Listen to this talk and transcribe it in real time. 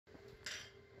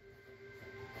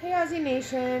Hey Aussie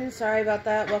Nation, sorry about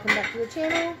that. Welcome back to the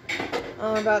channel.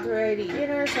 I'm about to ready to eat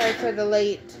dinner. Sorry for the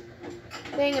late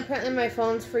thing. Apparently my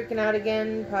phone's freaking out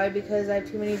again, probably because I have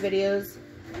too many videos.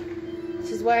 This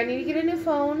is why I need to get a new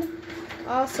phone.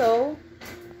 Also,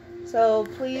 so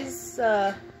please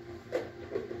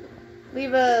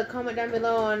leave a comment down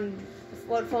below on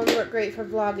what phones work great for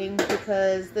vlogging,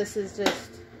 because this is just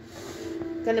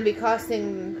going to be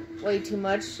costing way too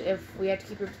much if we have to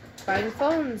keep buying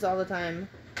phones all the time.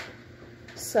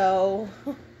 So,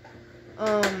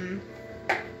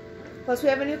 plus we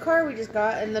have a new car we just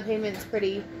got, and the payment's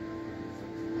a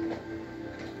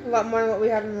lot more than what we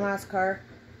had in the last car.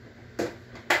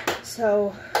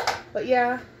 So, but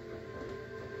yeah,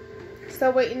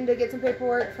 still waiting to get some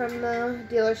paperwork from the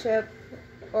dealership,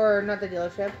 or not the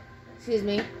dealership, excuse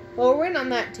me. Well, we're waiting on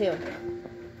that too.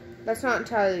 That's not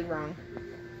entirely wrong.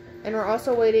 And we're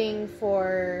also waiting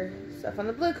for stuff on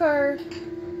the blue car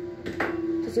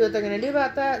to see what they're going to do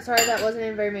about that. Sorry that wasn't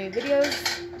in very many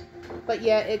videos, but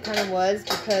yeah, it kind of was,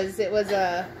 because it was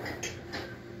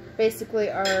basically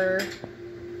our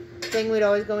thing we'd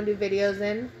always go and do videos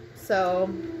in. So,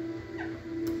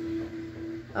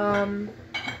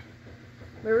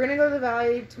 we were going to go to the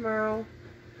Valley tomorrow,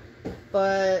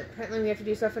 but apparently we have to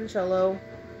do stuff in Cholo.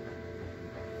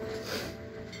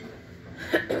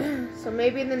 So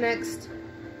maybe in the next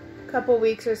couple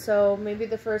weeks or so, maybe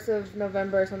the 1st of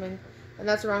November or something. And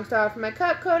that's the wrong style for my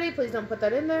cup, Cody. Please don't put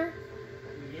that in there.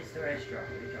 It's the right straw.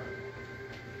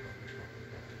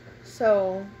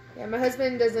 So, yeah, my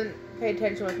husband doesn't pay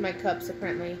attention with my cups,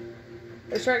 apparently.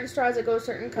 There's certain straws that go with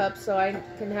certain cups, so I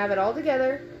can have it all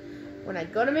together when I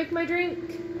go to make my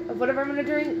drink of whatever I'm going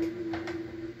to drink.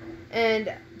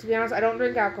 And to be honest, I don't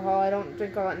drink alcohol. I don't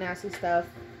drink all that nasty stuff,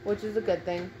 which is a good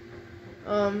thing.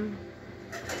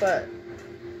 But,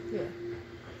 yeah.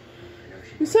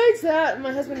 Besides that,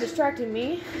 my husband distracted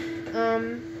me.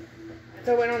 So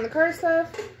I went on the car stuff.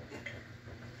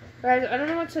 But I don't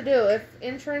know what to do. If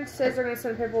insurance says they're going to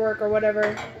send paperwork or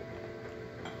whatever.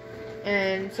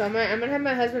 And so I'm going to have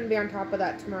my husband be on top of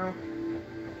that tomorrow.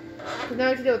 Because now we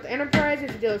have to deal with the Enterprise, we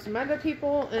have to deal with some other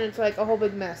people, and it's like a whole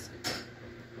big mess.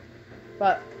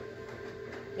 But,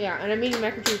 yeah, and I'm eating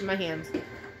mac and cheese with my hands.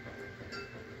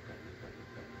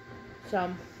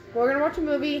 So, we're going to watch a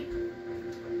movie.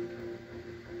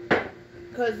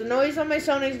 Because the noise on my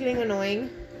Sony is getting annoying.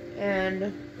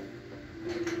 And,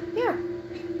 yeah.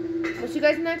 We'll see you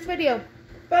guys in the next video.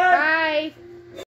 Bye. Bye.